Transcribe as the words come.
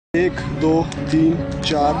1 2 3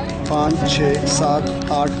 4 5 6 7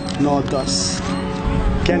 8 9 10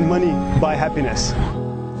 Can money buy happiness?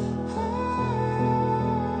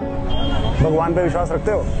 भगवान पे विश्वास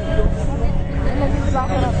रखते हो? विश्वास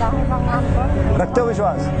रहता है भगवान पर। रखते हो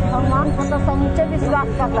विश्वास? भगवान पर तो समुचे विश्वास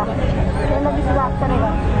करता है, क्यों विश्वास करेगा?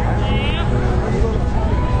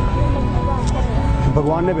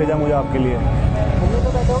 भगवान ने भेजा मुझे आपके लिए।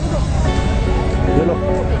 ये लो,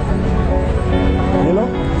 ये लो।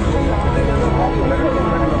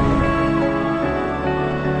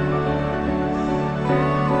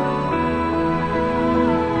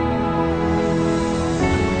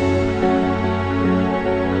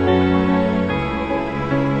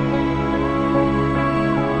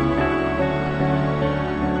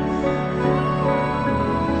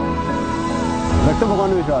 रखते भगवान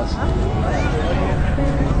में विश्वास?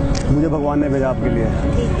 मुझे भगवान ने भेजा आपके लिए।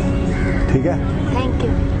 ठीक है, थैंक यू।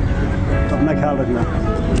 तो अपना ख्याल रखना।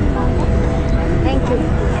 Thank you,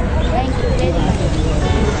 thank you very much.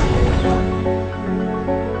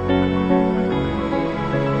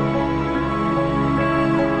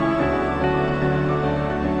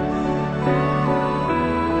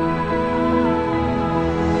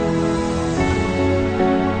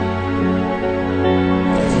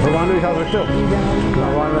 भगवान में विश्वास रखते हो?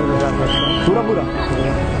 भगवान में विश्वास रखते हैं पूरा पूरा?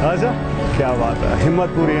 अच्छा, क्या बात है, हिम्मत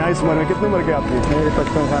पूरी है। इस उम्र में कितनी उम्र की आपकी? मेरे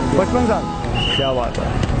 55 साल की। 55 साल, क्या बात है।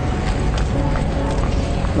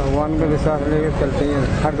 भगवान पे विश्वास लेके चलते हैं,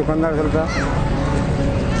 हर दुकानदार चलता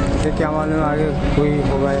है, क्या मालूम आगे कोई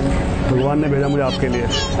होगा या नहीं। भगवान ने भेजा मुझे आपके लिए।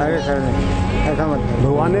 अरे सर नहीं, ऐसा मत करो।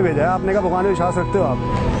 भगवान ने भेजा है। आपने कहा भगवान में विश्वास रखते हो आप?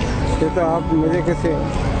 ये तो आप मुझे किसी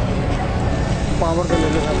पावर को ले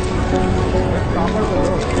लो सर, पावर को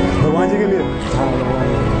लो। भगवान जी के लिए? हाँ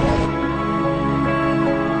भगवान।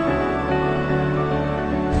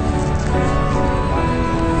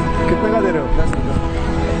 कितने का दे रहे हो?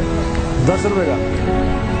 10 रुपए का।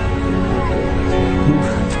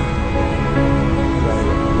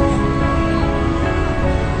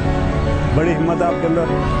 बड़ी हिम्मत है आपके अंदर।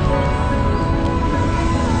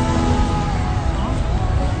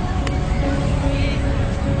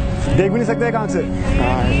 देख भी नहीं सकते एक आंख से?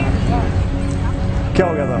 हाँ क्या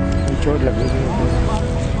हो गया था? चोट लग गई।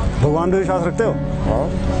 भगवान पे विश्वास रखते हो? हाँ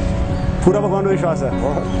पूरा भगवान पे विश्वास है?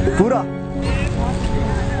 पूरा?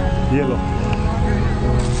 ये लो,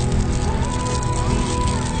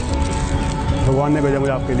 भगवान ने भेजा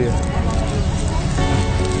मुझे आपके लिए।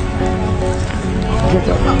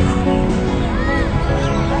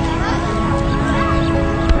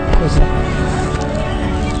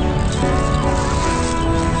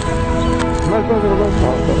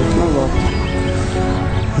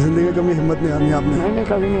 जिंदगी में कभी हिम्मत नहीं हारनी आपने? मैंने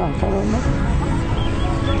कभी नहीं आता।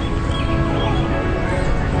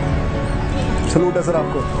 सलूट है सर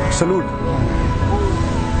आपको, सलूट।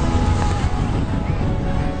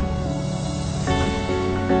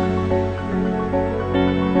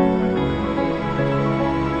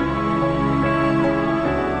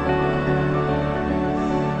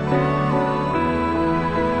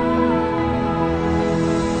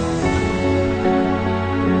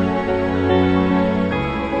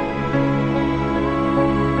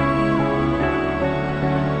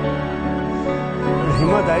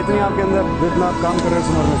 हिम्मत है इतनी आपके अंदर, जितना आप काम कर रहे हो इस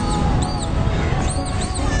उम्र में।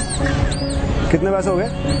 कितने पैसे हो गए?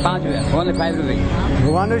 5 रुपया, ओनली 5 रुपये।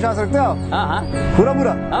 भगवान में विश्वास रखते हो आप? हाँ हाँ पूरा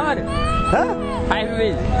पूरा? और है? 5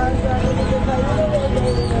 रुपये।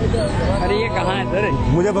 अरे ये कहाँ है सर?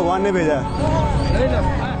 मुझे भगवान ने भेजा है।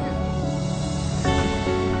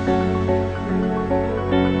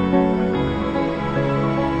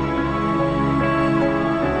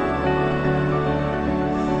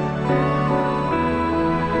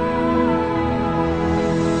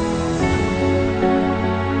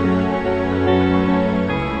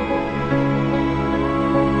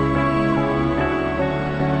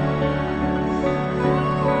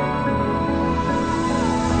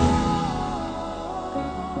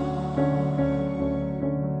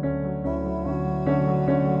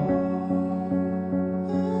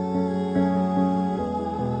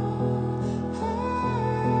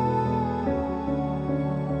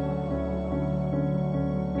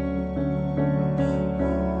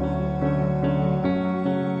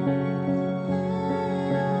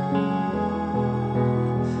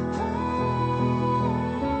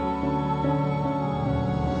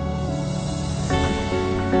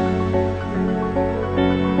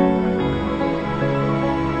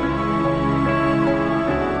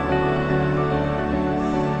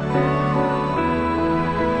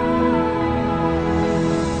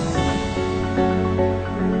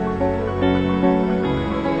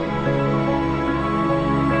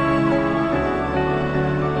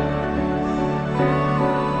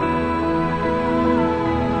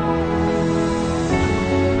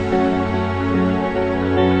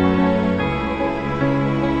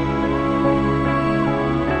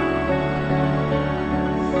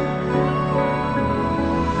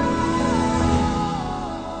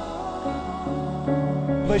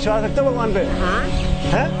 विश्वास रखते हो भगवान पे? हाँ।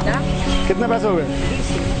 हैं? क्या? कितने पैसे हो गए?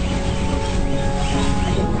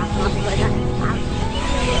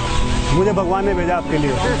 मुझे भगवान ने भेजा आपके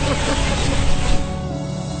लिए।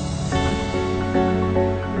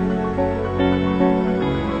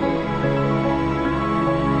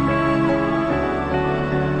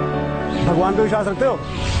 भगवान पे विश्वास रखते हो?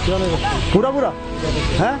 क्यों नहीं? पूरा पूरा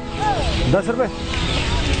हैं? 10 रुपए?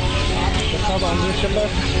 सब आदमी चल रहा है।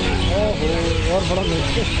 ओहो, और बड़ा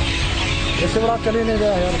नहीं, इससे बड़ा चल ही नहीं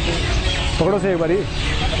गया यार। पकड़ो से एक बारी,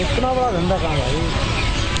 इतना बड़ा धंधा कहाँ भाई?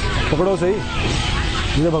 पकड़ो सही,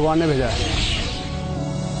 मुझे भगवान ने भेजा है।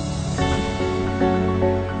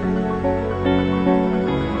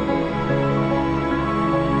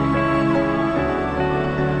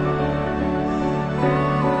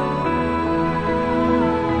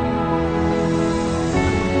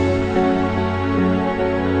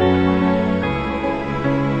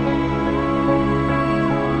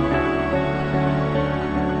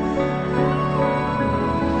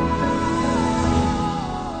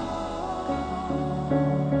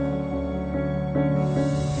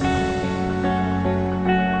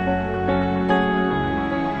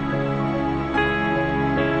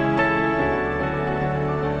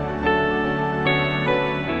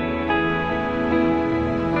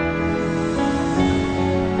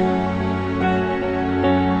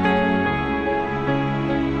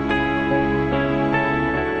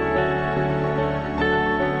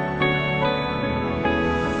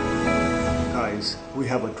 We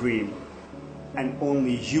have a dream, and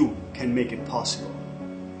only you can make it possible.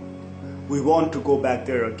 We want to go back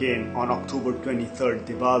there again on October 23rd,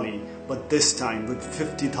 Diwali, but this time with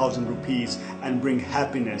 50,000 rupees and bring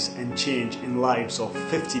happiness and change in lives of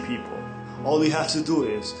 50 people. All you have to do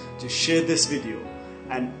is to share this video,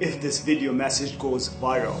 and if this video message goes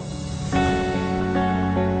viral,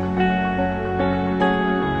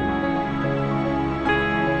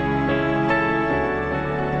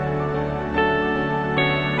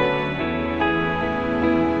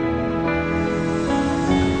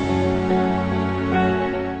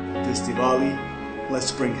 Diwali,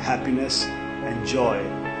 let's bring happiness and joy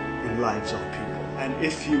in lives of people. And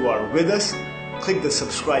if you are with us, click the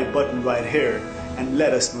subscribe button right here and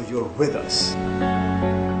let us know you're with us.